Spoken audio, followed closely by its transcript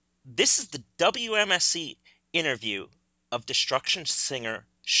This is the WMSC interview of Destruction singer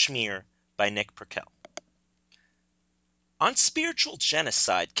Schmier by Nick Purcell. On spiritual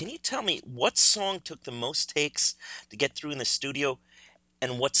genocide, can you tell me what song took the most takes to get through in the studio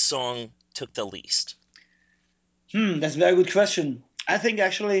and what song took the least? That's a very good question. I think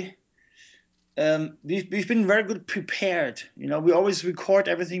actually we've been very good prepared. We always record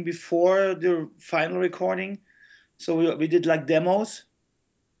everything before the final recording. So we did like demos.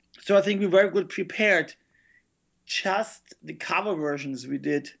 So I think we're very good prepared. Just the cover versions we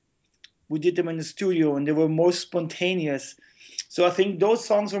did them in the studio and they were more spontaneous. So I think those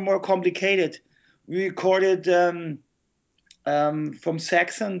songs were more complicated. We recorded from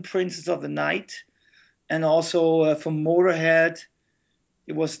Saxon, Princess of the Night, and also from Motorhead,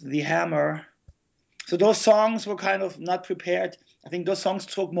 it was The Hammer. So those songs were kind of not prepared. I think those songs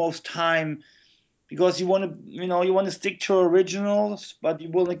took most time because you want to stick to originals, but you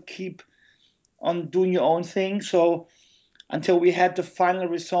want to keep on doing your own thing. So until we had the final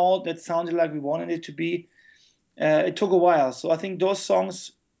result that sounded like we wanted it to be, it took a while. So I think those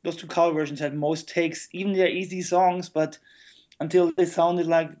songs, those two cover versions had most takes. Even they're easy songs, but until they sounded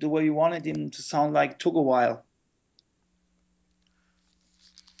like the way you wanted them to sound like, took a while.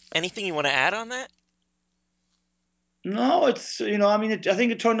 Anything you want to add on that? No, I mean, I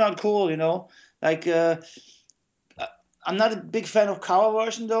think it turned out cool. Like I'm not a big fan of cover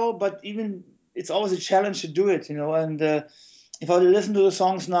version though, but even it's always a challenge to do it. And if I listen to the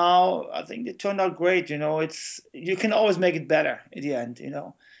songs now, I think it turned out great. You can always make it better at the end.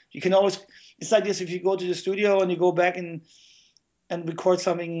 You can always. It's like this: if you go to the studio and you go back and record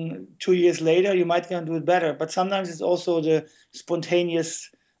something 2 years later, you might gonna do it better. But sometimes it's also the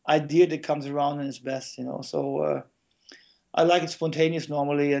spontaneous idea that comes around and is best. So I like it spontaneous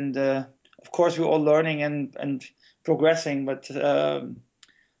normally, and of course we're all learning and progressing. But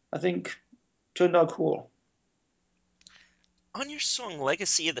I think it turned out cool. On your song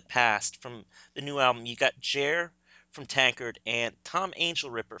Legacy of the Past from the new album, you got Jer from Tankard and Tom Angel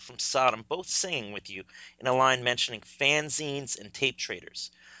Ripper from Sodom both singing with you in a line mentioning fanzines and tape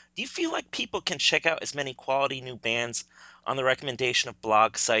traders. Do you feel like people can check out as many quality new bands on the recommendation of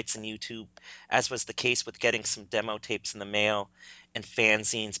blog sites and YouTube, as was the case with getting some demo tapes in the mail and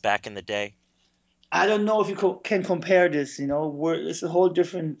fanzines back in the day? I don't know if you can compare this. It's a whole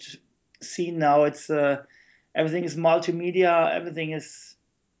different scene now. It's everything is multimedia. Everything is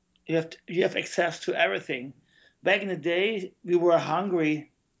you have access to everything. Back in the day, we were hungry.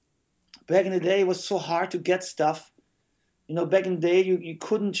 Back in the day, it was so hard to get stuff. Back in the day, you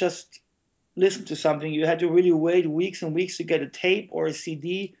couldn't just listen to something. You had to really wait weeks and weeks to get a tape or a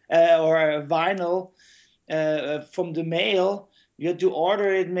CD or a vinyl from the mail. You had to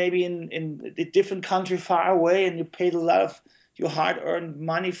order it maybe in a different country far away, and you paid a lot of your hard-earned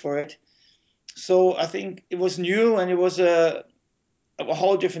money for it. So I think it was new, and it was a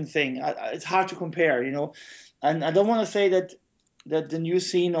whole different thing. It's hard to compare. And I don't want to say that the new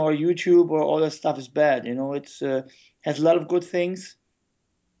scene or YouTube or all that stuff is bad. It's has a lot of good things.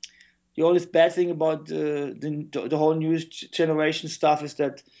 The only bad thing about the whole new generation stuff is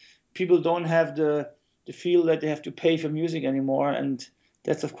that people don't have the feel that they have to pay for music anymore, and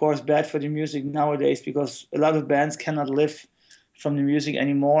that's of course bad for the music nowadays because a lot of bands cannot live from the music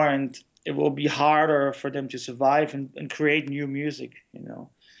anymore, and it will be harder for them to survive and create new music.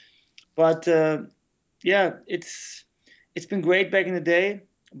 But yeah, it's been great back in the day,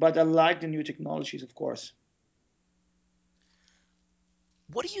 but I like the new technologies, of course.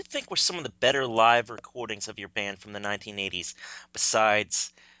 What do you think were some of the better live recordings of your band from the 1980s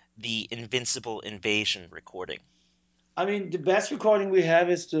besides the Invincible Invasion recording? I mean, the best recording we have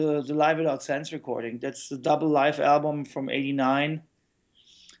is the Live Without Sense recording. That's the double live album from '89.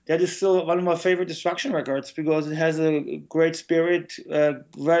 That is still one of my favorite Destruction records because it has a great spirit,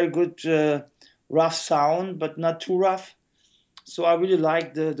 very good rough sound, but not too rough. So I really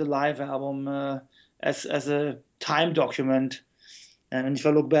like the live album as a time document. And if I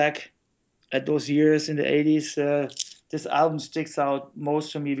look back at those years in the '80s, this album sticks out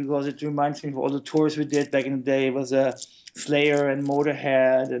most for me because it reminds me of all the tours we did back in the day. It was Slayer and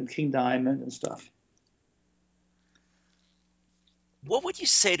Motorhead and King Diamond and stuff. What would you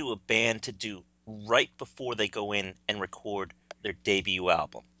say to a band to do right before they go in and record their debut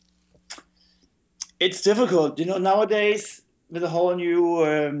album? It's difficult, nowadays with a whole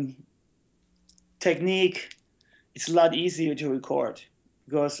new technique. It's a lot easier to record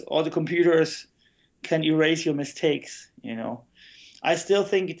because all the computers can erase your mistakes. I still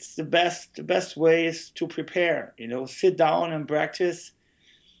think it's the best way is to prepare, sit down and practice,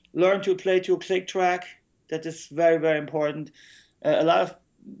 learn to play to a click track. That is very, very important. A lot of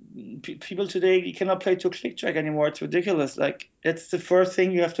people today, you cannot play to a click track anymore. It's ridiculous. Like it's the first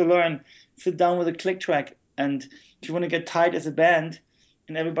thing you have to learn. Sit down with a click track, and if you want to get tight as a band,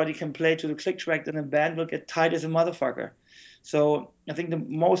 and everybody can play to the click track, then a band will get tight as a motherfucker. So I think the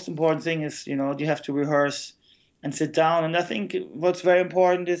most important thing is, you have to rehearse and sit down. And I think what's very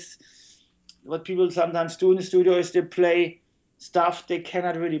important is what people sometimes do in the studio is they play stuff they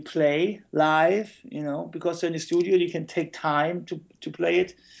cannot really play live, because in the studio you can take time to play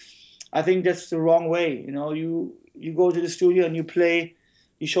it. I think that's the wrong way. You go to the studio and you play,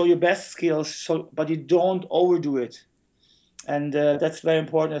 you show your best skills, but you don't overdo it. And that's very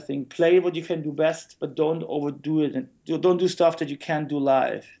important, I think. Play what you can do best, but don't overdo it. And don't do stuff that you can't do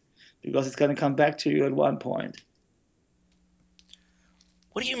live, because it's going to come back to you at one point.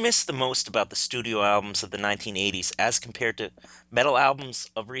 What do you miss the most about the studio albums of the 1980s as compared to metal albums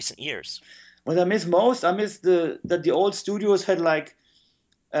of recent years? What I miss most, I miss that the old studios had like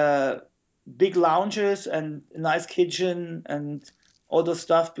big lounges and a nice kitchen and all those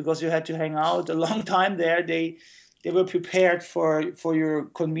stuff, because you had to hang out a long time there. They were prepared for your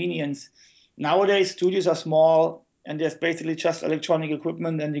convenience. Nowadays, studios are small and there's basically just electronic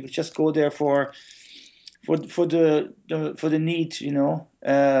equipment, and you can just go there for the need.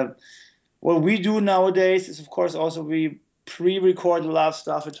 What we do nowadays is, of course, also we pre-record a lot of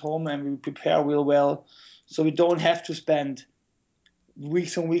stuff at home and we prepare real well, so we don't have to spend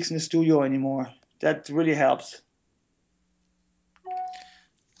weeks and weeks in the studio anymore. That really helps.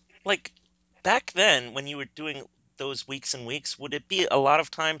 Like back then, when you were doing those weeks and weeks, would it be a lot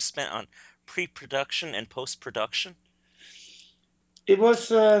of time spent on pre-production and post-production? It was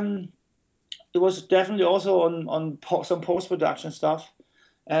definitely also on some post-production stuff,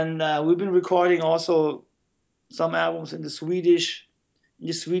 and we've been recording also some albums in the Swedish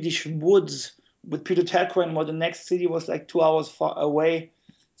woods with Peter Tägtgren, where the next city was like 2 hours far away,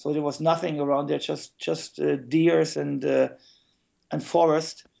 so there was nothing around there, just deers and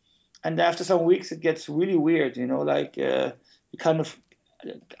forest. And after some weeks, it gets really weird, like you kind of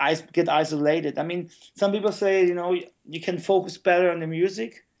get isolated. I mean, some people say, you can focus better on the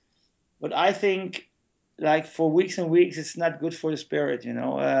music, but I think like for weeks and weeks, it's not good for the spirit,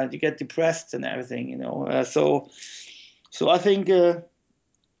 you get depressed and everything, so I think a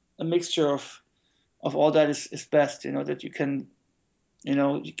mixture of all that is best, that you can,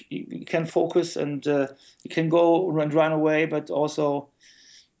 you can focus and you can go and run away, but also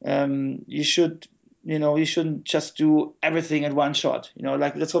you shouldn't just do everything at one shot.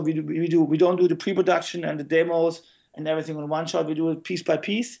 Like that's what we do. We don't do the pre-production and the demos and everything on one shot. We do it piece by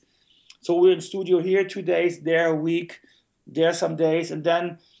piece. So we're in studio here 2 days, there a week, there some days, and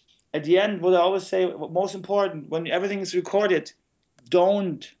then at the end, what I always say, most important, when everything is recorded,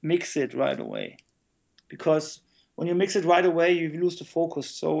 don't mix it right away, because when you mix it right away, you lose the focus.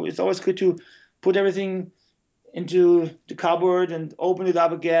 So it's always good to put everything into the cupboard and open it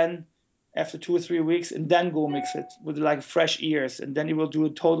up again after 2 or 3 weeks, and then go mix it with like fresh ears, and then you will do a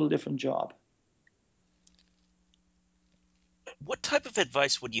total different job. What type of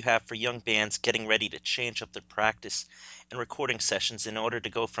advice would you have for young bands getting ready to change up their practice and recording sessions in order to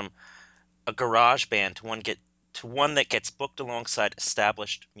go from a garage band to one that gets booked alongside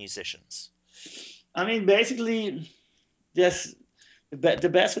established musicians? I mean, basically, yes, the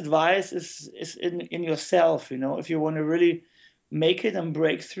best advice is in yourself. If you want to really make it and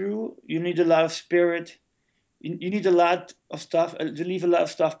break through, you need a lot of spirit. You need a lot of stuff to leave a lot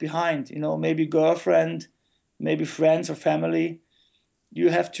of stuff behind. Maybe girlfriend, maybe friends or family. You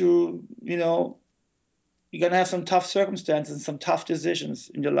have to, you're gonna have some tough circumstances and some tough decisions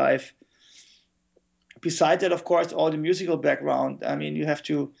in your life. Besides that, of course, all the musical background. I mean, you have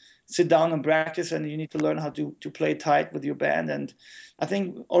to sit down and practice, and you need to learn how to play tight with your band. And I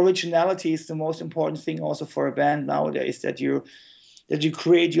think originality is the most important thing also for a band nowadays, that you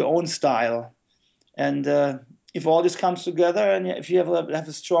create your own style. And if all this comes together, and if you have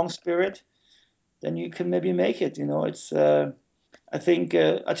a strong spirit, then you can maybe make it. It's I think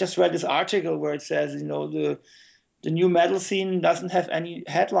I just read this article where it says, the new metal scene doesn't have any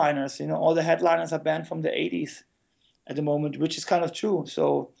headliners. All the headliners are banned from the 80s at the moment, which is kind of true.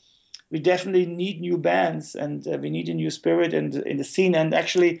 So we definitely need new bands, and we need a new spirit in the scene. And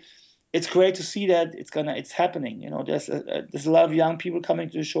actually, it's great to see that it's happening. There's a lot of young people coming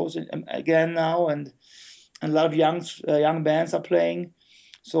to the shows again now, and a lot of young bands are playing.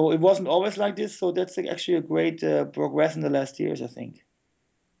 So it wasn't always like this. So that's actually a great progress in the last years, I think.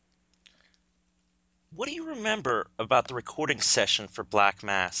 What do you remember about the recording session for Black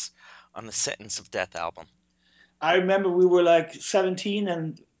Mass on the Sentence of Death album? I remember we were like 17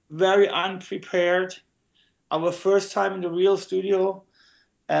 and very unprepared. Our first time in the real studio.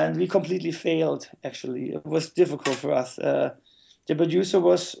 and we completely failed. Actually, it was difficult for us. The producer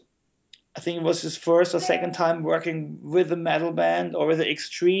was, I think it was his first or second time working with a metal band or with an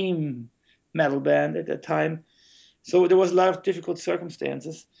extreme metal band at that time. So there was a lot of difficult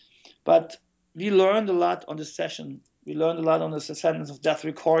circumstances, but we learned a lot on the session. We learned a lot on the Sentence of Death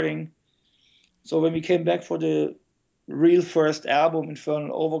recording. So when we came back for the real first album,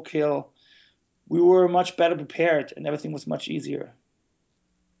 Infernal Overkill, we were much better prepared and everything was much easier.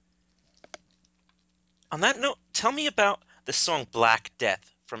 On that note, tell me about the song Black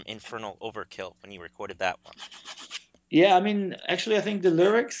Death from Infernal Overkill when you recorded that one. Yeah, I mean, actually, I think the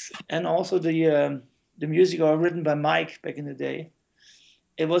lyrics and also the music are written by Mike back in the day.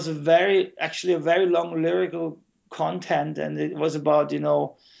 It was a very long lyrical content, and it was about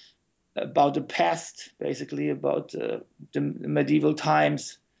about the past, basically about the medieval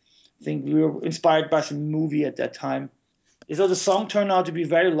times. I think we were inspired by some movie at that time. So the song turned out to be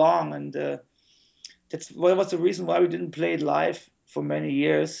very long, and that was the reason why we didn't play it live for many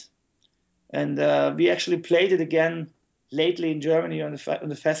years. And we actually played it again lately in Germany on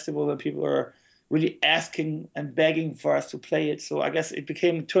the festival, where people were really asking and begging for us to play it. So I guess it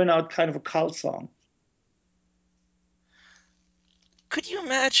turned out kind of a cult song. Could you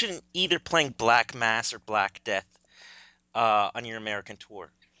imagine either playing Black Mass or Black Death on your American tour?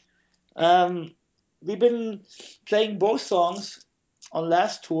 We've been playing both songs on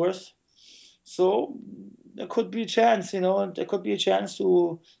last tours, so there could be a chance, there could be a chance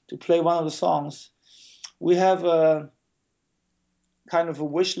to play one of the songs. We have a kind of a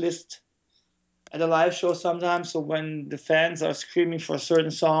wish list at a live show sometimes, so when the fans are screaming for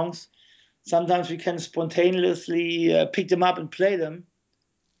certain songs, sometimes we can spontaneously pick them up and play them.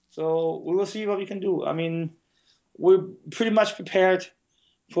 So we will see what we can do. I mean, we're pretty much prepared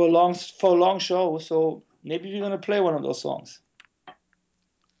for a long show, so maybe we're going to play one of those songs.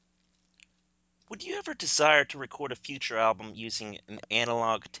 Would you ever desire to record a future album using an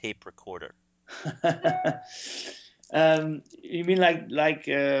analog tape recorder? You mean like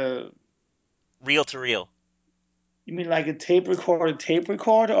reel to reel? You mean like a tape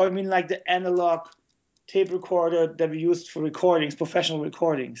recorder, or you mean like the analog tape recorder that we used for recordings, professional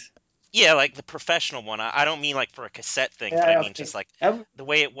recordings? Yeah, like the professional one. I don't mean like for a cassette thing, Yeah, but I okay. mean just like the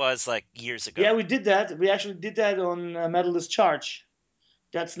way it was like years ago. Yeah, we did that. We actually did that on Metal Discharge.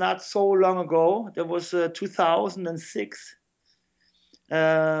 That's not so long ago. That was 2006.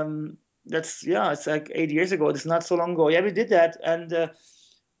 It's like 8 years ago. It's not so long ago. Yeah, we did that, and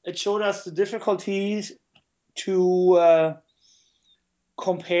it showed us the difficulties to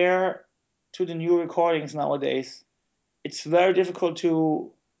compare to the new recordings nowadays. It's very difficult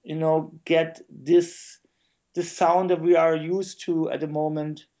to get this sound that we are used to at the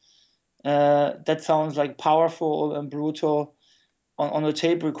moment. That sounds like powerful and brutal on a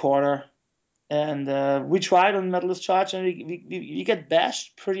tape recorder. And we tried on Metal Discharge, and we get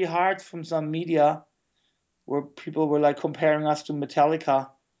bashed pretty hard from some media where people were like comparing us to Metallica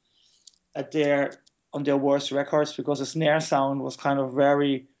on their worst records, because the snare sound was kind of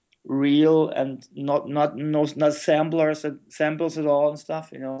very real and not samples at all and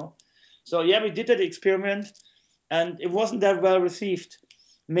stuff, So yeah, we did that experiment, and it wasn't that well received.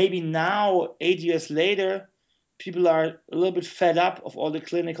 Maybe now, 8 years later, people are a little bit fed up of all the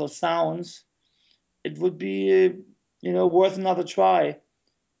clinical sounds. It would be, worth another try.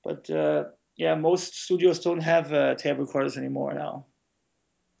 But most studios don't have tape recorders anymore now.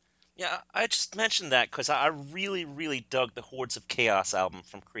 Yeah, I just mentioned that because I really, really dug the Hordes of Chaos album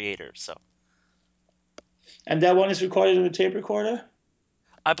from Kreator. So. And that one is recorded on a tape recorder?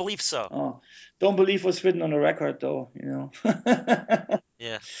 I believe so. Oh, don't believe what's written on the record, though.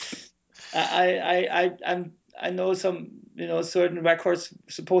 Yeah. I know some certain records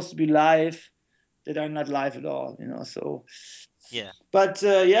supposed to be live that are not live at all. So. Yeah. But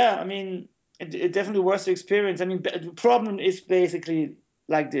I mean, it definitely worth the experience. I mean, the problem is basically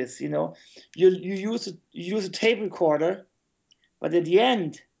like this. You use a tape recorder, but at the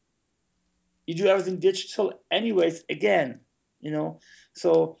end, you do everything digital anyways again.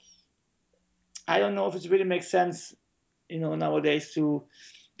 So I don't know if it really makes sense, nowadays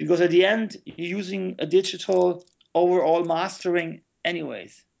because at the end you're using a digital overall mastering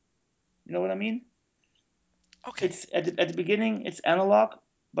anyways. You know what I mean? Okay. It's at the beginning it's analog,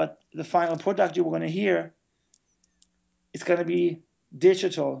 but the final product you're going to hear is going to be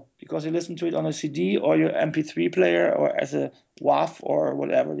digital because you listen to it on a CD or your MP3 player or as a WAV or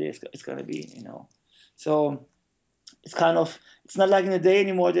whatever it's going to be. So it's not like in the day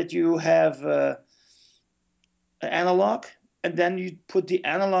anymore that you have an analog and then you put the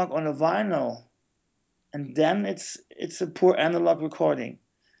analog on a vinyl and then it's a poor analog recording.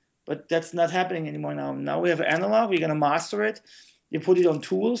 but that's not happening anymore now. Now we have analog. We're gonna master it. You put it on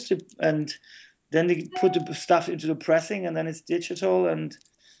tools, and then they put the stuff into the pressing, and then it's digital, and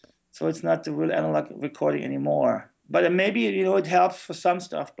so it's not the real analog recording anymore. But maybe it helps for some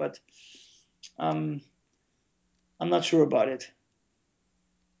stuff, but I'm not sure about it.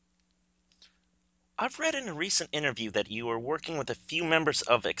 I've read in a recent interview that you are working with a few members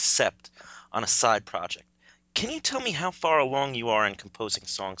of Accept on a side project. Can you tell me how far along you are in composing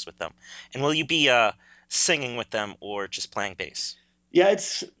songs with them? And will you be singing with them or just playing bass? Yeah,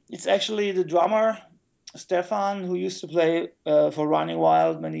 it's actually the drummer Stefan, who used to play for Running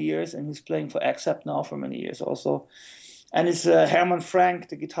Wild many years, and who's playing for Accept now for many years also. And it's Herman Frank,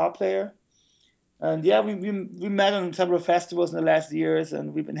 the guitar player. And yeah, we met on several festivals in the last years,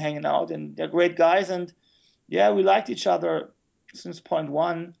 and we've been hanging out, and they're great guys. And yeah, we liked each other since point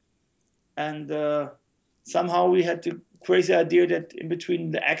one. And somehow we had the crazy idea that in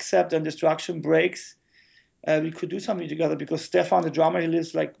between the Accept and Destruction breaks, we could do something together, because Stefan, the drummer, he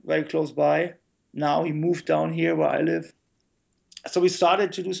lives like very close by. Now he moved down here where I live. So we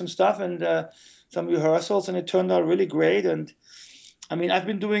started to do some stuff and some rehearsals, and it turned out really great. And I mean, I've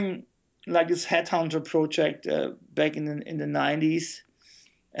been doing like this Headhunter project back in the 90s,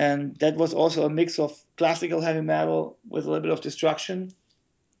 and that was also a mix of classical heavy metal with a little bit of Destruction.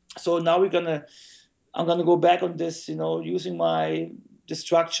 So now I'm gonna go back on this, using my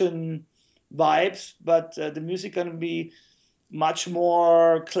Destruction vibes, but the music gonna be much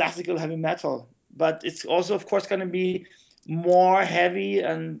more classical heavy metal. But it's also, of course, gonna be more heavy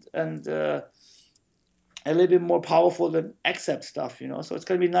and a little bit more powerful than Accept stuff, So it's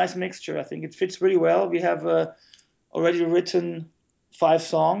gonna be a nice mixture. I think it fits really well. We have already written 5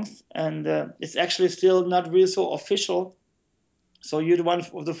 songs, and it's actually still not really so official. So you're the one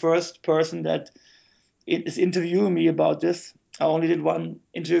of the first person that is interviewing me about this. I only did one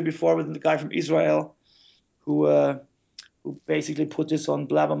interview before with the guy from Israel, who basically put this on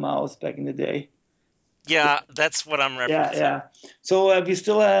Blabbermouth back in the day. Yeah, that's what I'm referencing. Yeah. So we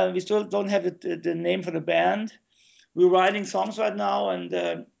still don't have the name for the band. We're writing songs right now, and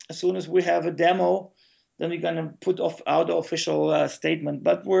as soon as we have a demo, then we're gonna put out the official statement.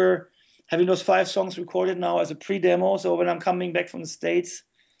 But we're having those 5 songs recorded now as a pre-demo. So when I'm coming back from the States,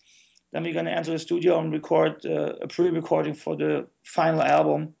 then we're gonna enter the studio and record a pre-recording for the final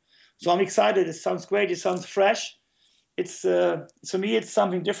album. So I'm excited. It sounds great. It sounds fresh. It's to me, it's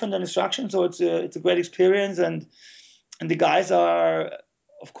something different than Destruction. So it's a great experience, and the guys are,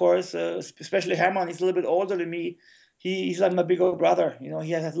 of course, especially Herman. He's a little bit older than me. He's like my bigger brother.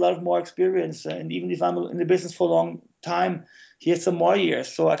 He has a lot more experience, and even if I'm in the business for a long time, he has some more years,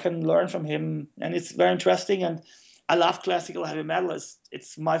 so I can learn from him, and it's very interesting. And I love classical heavy metal.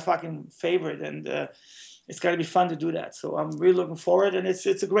 It's my fucking favorite, and it's gonna be fun to do that. So I'm really looking forward, and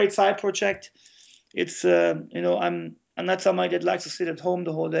it's a great side project. It's I'm not somebody that likes to sit at home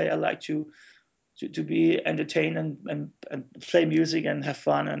the whole day. I like to be entertained and play music and have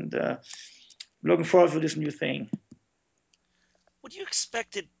fun, and looking forward for this new thing. Would you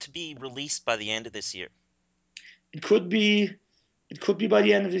expect it to be released by the end of this year? It could be by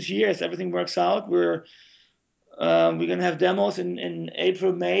the end of this year, if everything works out. We're gonna have demos in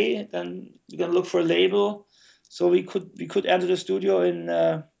April, May. Then we're gonna look for a label, so we could enter the studio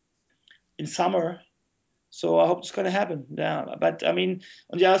in summer. So I hope it's gonna happen. Yeah, but I mean,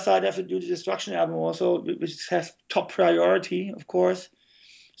 on the other side, I have to do the Destruction album also, which has top priority, of course.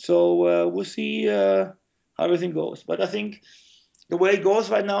 So we'll see how everything goes. But I think the way it goes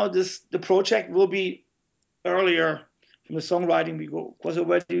right now, the project will be earlier from the songwriting we go, because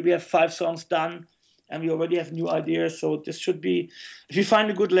already we have 5 songs done, and we already have new ideas. So this should be, if you find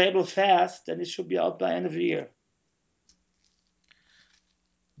a good label fast, then it should be out by end of the year.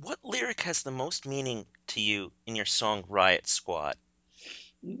 What lyric has the most meaning to you in your song Riot Squad?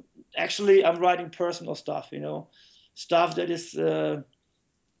 Actually, I'm writing personal stuff, stuff that is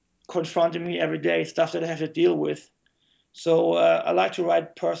confronting me every day, stuff that I have to deal with. So I like to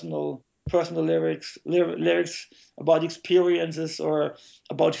write personal lyrics about experiences or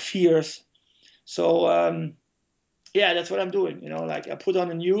about fears. So yeah, that's what I'm doing. Like I put on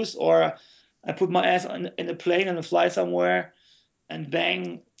the news, or I put my ass in a plane and fly somewhere, and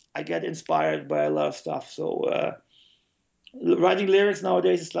bang, I get inspired by a lot of stuff. So writing lyrics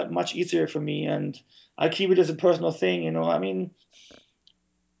nowadays is like much easier for me, and I keep it as a personal thing. I mean,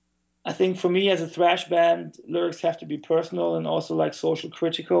 I think for me as a thrash band, lyrics have to be personal and also like social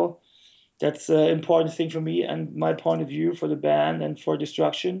critical. That's an important thing for me and my point of view for the band and for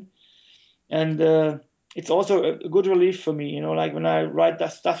Destruction. And it's also a good relief for me, like when I write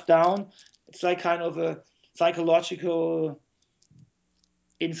that stuff down, it's like kind of a psychological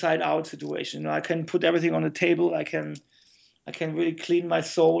inside out situation. You know, I can put everything on the table. I can really clean my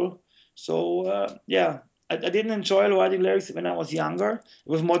soul. So yeah, I didn't enjoy writing lyrics when I was younger. It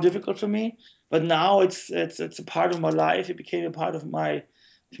was more difficult for me, but now it's a part of my life. It became a part of my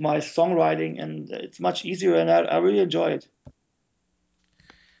songwriting, and it's much easier, and I really enjoy it.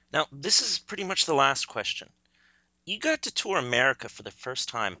 Now, this is pretty much the last question. You got to tour America for the first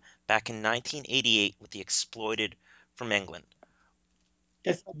time back in 1988 with The Exploited from England.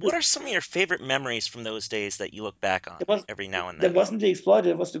 Yes, What are some of your favorite memories from those days that you look back on it was every now and that then? wasn't the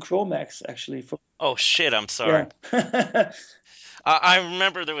Exploited. It was the Chromax actually. Oh shit, I'm Yeah. sorry. I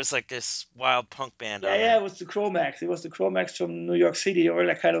remember there was like this wild punk band Yeah, on yeah, there. it was the Chromax. It was the Chromax from New York City. They were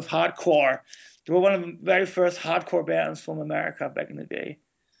like kind of hardcore. They were one of the very first hardcore bands from America back in the day.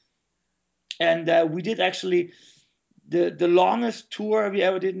 And we did actually the longest tour we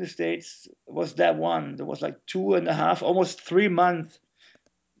ever did in the States was that one. There was like 2.5, almost 3 months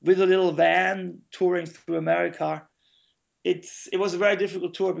with a little van touring through America. It was a very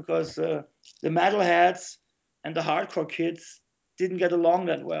difficult tour because the metalheads and the hardcore kids didn't get along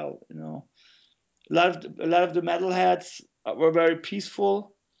that well. You know, a lot of the metalheads were very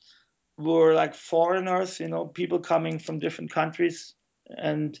peaceful, were like foreigners, people coming from different countries,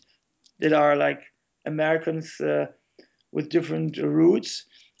 and that are like Americans with different roots.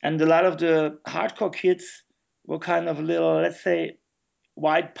 And a lot of the hardcore kids were kind of little, let's say,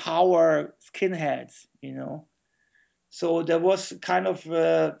 white power skinheads. So there was kind of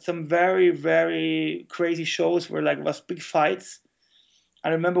some very, very crazy shows where like was big fights. I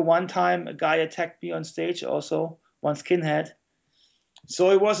remember one time a guy attacked me on stage also, one skinhead.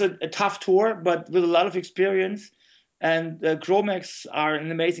 So it was a tough tour, but with a lot of experience. And Chromex are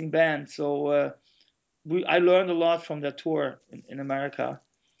an amazing band. So I learned a lot from that tour in America.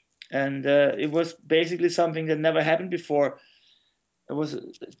 And it was basically something that never happened before. It was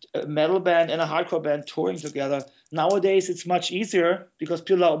a metal band and a hardcore band touring together. Nowadays, it's much easier because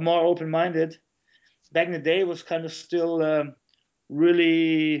people are more open minded. Back in the day, it was kind of still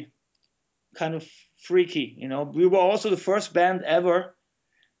really kind of freaky. We were also the first band ever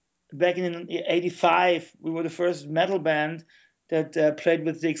back in '85. We were the first metal band that played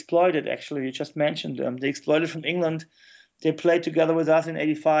with The Exploited, actually. You just mentioned them. The Exploited from England. They played together with us in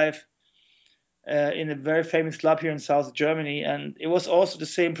 '85 in a very famous club here in South Germany. And it was also the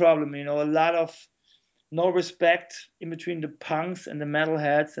same problem, a lot of no respect in between the punks and the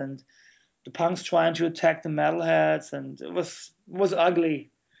metalheads, and the punks trying to attack the metalheads, and it was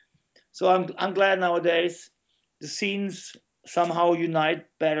ugly. So I'm glad nowadays the scenes somehow unite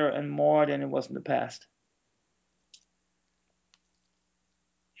better and more than it was in the past.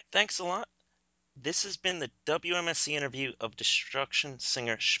 Thanks a lot. This has been the WMSC interview of Destruction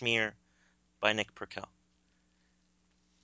singer Schmier by Nick Purcell.